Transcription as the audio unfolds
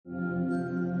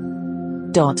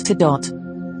dot to dot.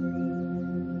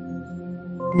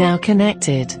 Now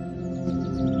connected.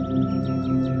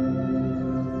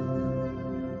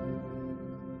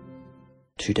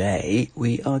 Today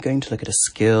we are going to look at a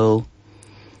skill,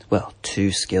 well,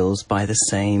 two skills by the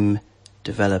same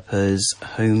developers,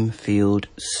 Home Field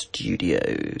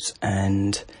Studios.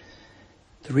 And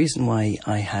the reason why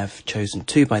I have chosen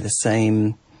two by the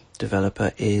same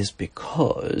developer is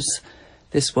because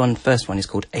this one, first one, is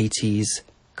called 80s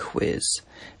Quiz.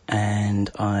 And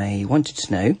I wanted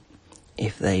to know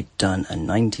if they'd done a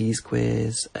 90s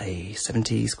quiz, a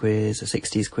 70s quiz, a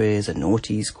 60s quiz, a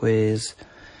noughties quiz,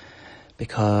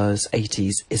 because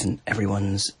 80s isn't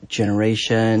everyone's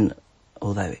generation,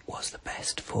 although it was the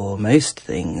best for most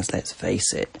things, let's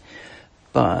face it.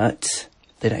 But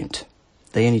they don't.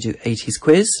 They only do 80s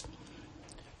quiz.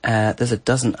 There's a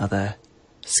dozen other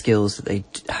skills that they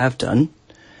have done,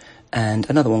 and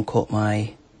another one caught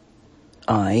my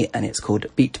eye, and it's called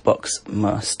Beatbox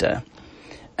Master,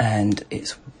 and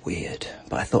it's weird,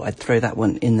 but I thought I'd throw that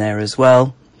one in there as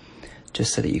well,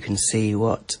 just so that you can see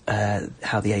what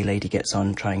how the A-lady gets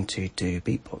on trying to do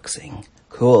beatboxing.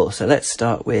 Cool, so let's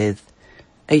start with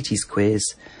 80s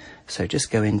quiz. So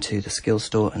just go into the skill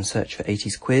store and search for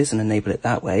 80s quiz and enable it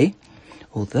that way,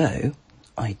 although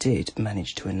I did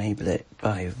manage to enable it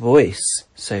by voice,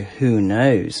 so who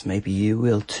knows, maybe you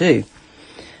will too.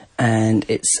 And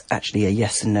it's actually a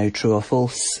yes and no, true or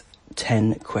false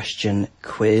 10 question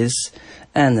quiz,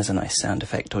 and there's a nice sound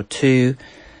effect or two,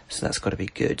 so that's got to be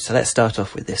good. So let's start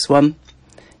off with this one.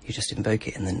 You just invoke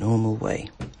it in the normal way.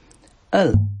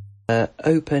 Open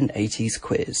 80s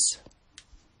quiz.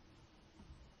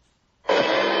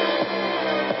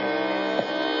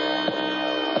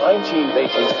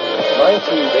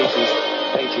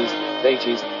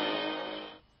 1980s.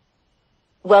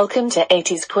 Welcome to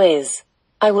 80s Quiz.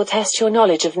 I will test your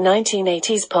knowledge of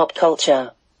 1980s pop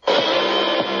culture.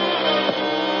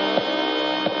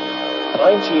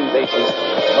 1980s.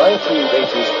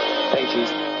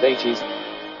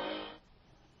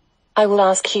 I will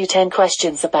ask you 10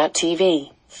 questions about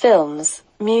TV, films,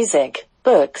 music,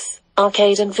 books,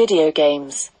 arcade and video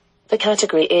games. The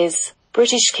category is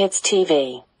British Kids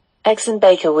TV. Eggs and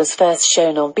Bacon was first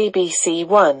shown on BBC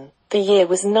One. The year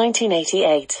was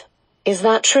 1988. Is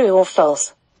that true or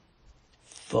false?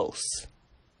 False.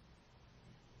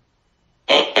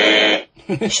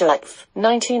 Shucks.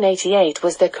 1988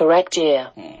 was the correct year.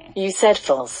 You said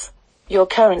false. Your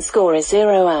current score is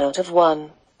 0 out of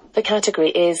 1. The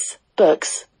category is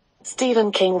books.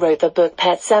 Stephen King wrote the book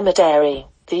Pet Sematary.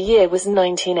 The year was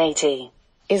 1980.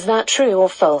 Is that true or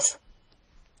false?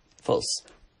 False.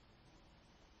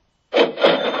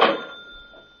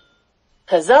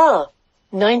 Huzzah!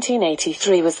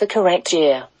 1983 was the correct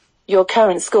year. Your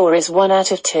current score is 1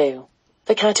 out of 2.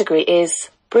 The category is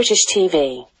British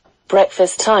TV.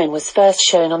 Breakfast Time was first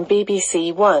shown on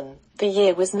BBC One. The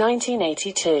year was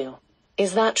 1982.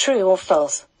 Is that true or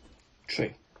false?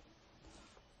 True.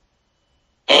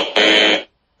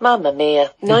 Mamma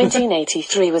mia,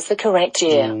 1983 was the correct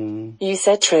year. You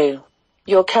said true.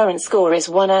 Your current score is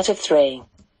 1 out of 3.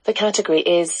 The category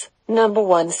is number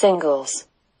 1 singles.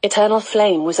 Eternal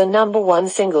Flame was a number 1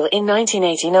 single in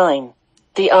 1989.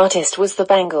 The artist was the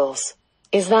Bangles.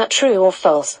 Is that true or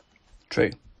false?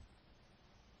 True.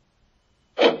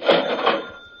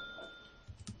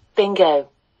 Bingo.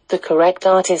 The correct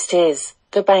artist is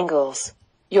the Bangles.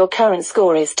 Your current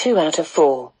score is 2 out of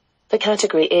 4. The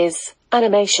category is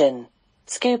animation.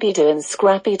 Scooby-Doo and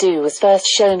Scrappy-Doo was first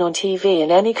shown on TV in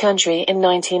any country in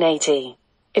 1980.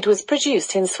 It was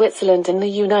produced in Switzerland and the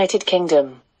United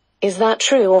Kingdom. Is that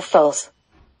true or false?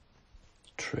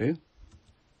 True.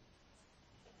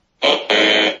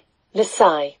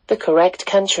 Lisai, the correct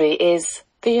country is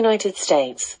the United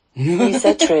States. You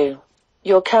said true.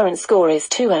 Your current score is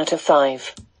 2 out of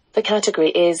 5. The category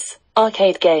is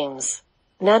arcade games.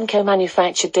 Namco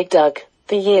manufactured Dig Dug.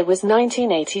 The year was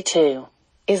 1982.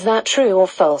 Is that true or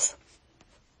false?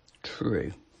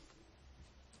 True.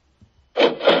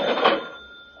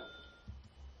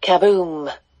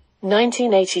 Kaboom!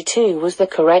 1982 was the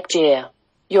correct year.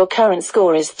 Your current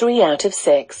score is 3 out of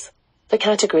 6. The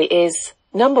category is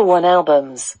number 1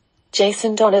 albums.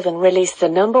 Jason Donovan released the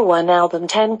number 1 album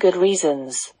 10 Good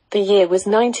Reasons. The year was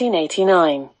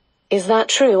 1989. Is that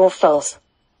true or false?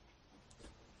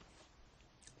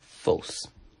 False.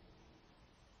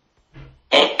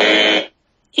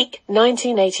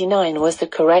 1989 was the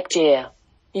correct year.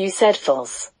 You said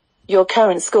false. Your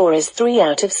current score is 3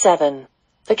 out of 7.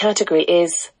 The category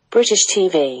is British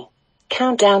TV.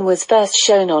 Countdown was first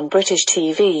shown on British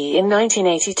TV in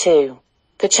 1982.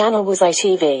 The channel was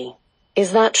ITV.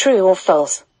 Is that true or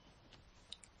false?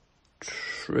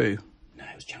 True. No,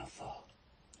 it was Channel 4.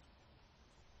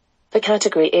 The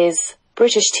category is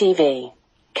British TV.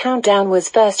 Countdown was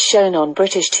first shown on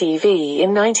British TV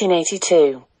in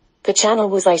 1982. The channel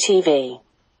was ITV.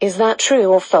 Is that true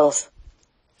or false?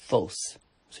 False. It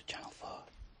was Channel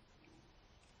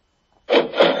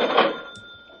 4.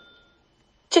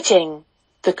 Cha-ching.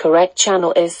 The correct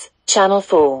channel is Channel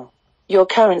 4. Your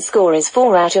current score is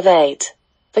 4 out of 8.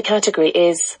 The category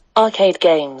is Arcade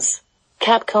Games.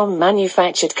 Capcom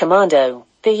manufactured Commando.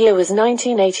 The year was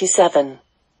 1987.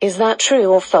 Is that true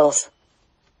or false?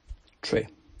 True.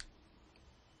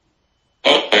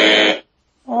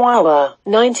 Wow.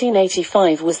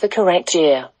 1985 was the correct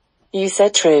year. You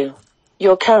said true.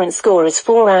 Your current score is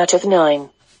 4 out of 9.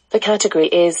 The category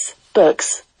is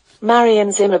Books.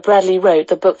 Marion Zimmer Bradley wrote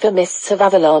the book The Mists of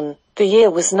Avalon. The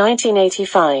year was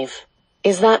 1985.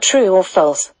 Is that true or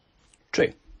false?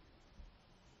 True.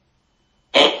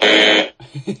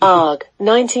 Arg.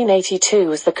 1982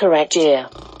 was the correct year.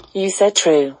 You said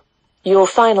true. Your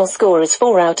final score is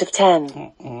 4 out of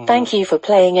 10. Thank you for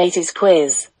playing 80s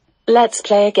quiz. Let's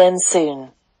play again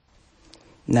soon.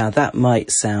 Now that might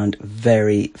sound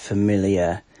very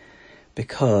familiar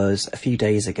because a few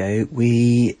days ago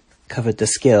we covered the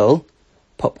skill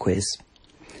Pop Quiz,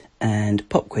 and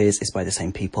Pop Quiz is by the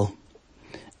same people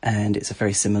and it's a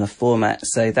very similar format,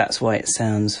 so that's why it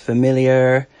sounds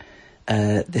familiar.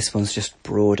 This one's just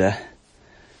broader,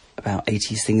 about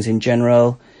 80s things in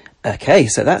general. Okay,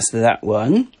 so that's that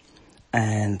one.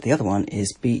 And the other one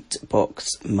is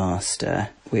Beatbox Master,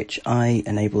 which I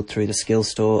enabled through the skill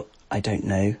store. I don't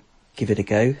know. Give it a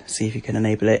go. See if you can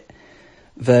enable it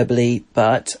verbally.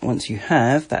 But once you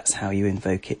have, that's how you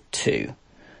invoke it too.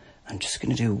 I'm just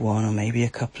going to do one or maybe a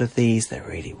couple of these. They're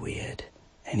really weird.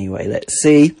 Anyway, let's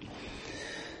see.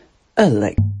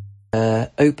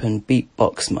 Alexa, open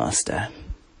Beatbox Master.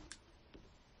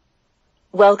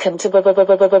 Welcome to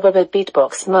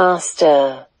Beatbox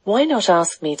Master. Why not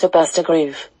ask me to bust a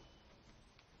groove?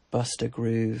 Bust a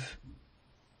groove.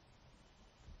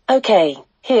 Okay,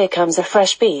 here comes a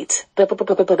fresh beat.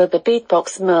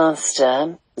 Beatbox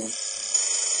Master.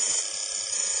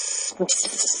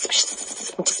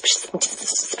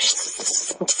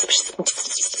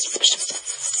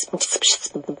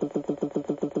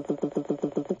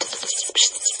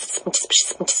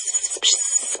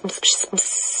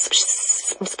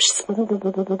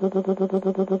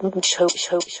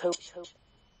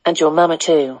 And your mama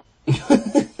too.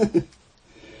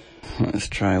 Let's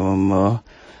try one more.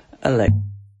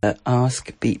 Alexa,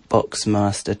 ask Beatbox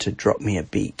Master to drop me a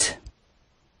beat.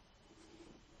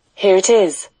 Here it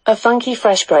is, a funky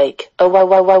fresh break. Oh, wow,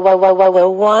 wow, wow, wow, wow, wow, wow.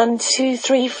 1, 2,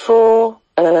 3, 4.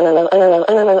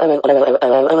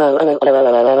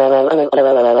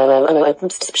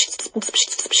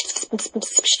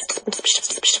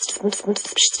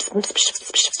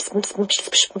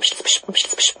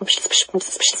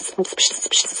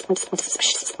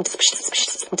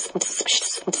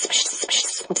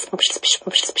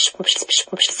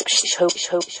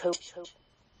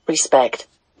 Respect.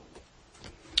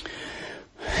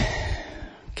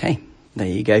 Okay, there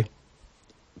you go.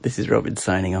 This is Robin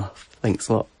signing off. Thanks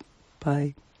a lot.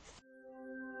 Bye.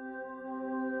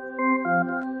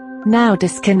 Now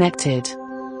disconnected.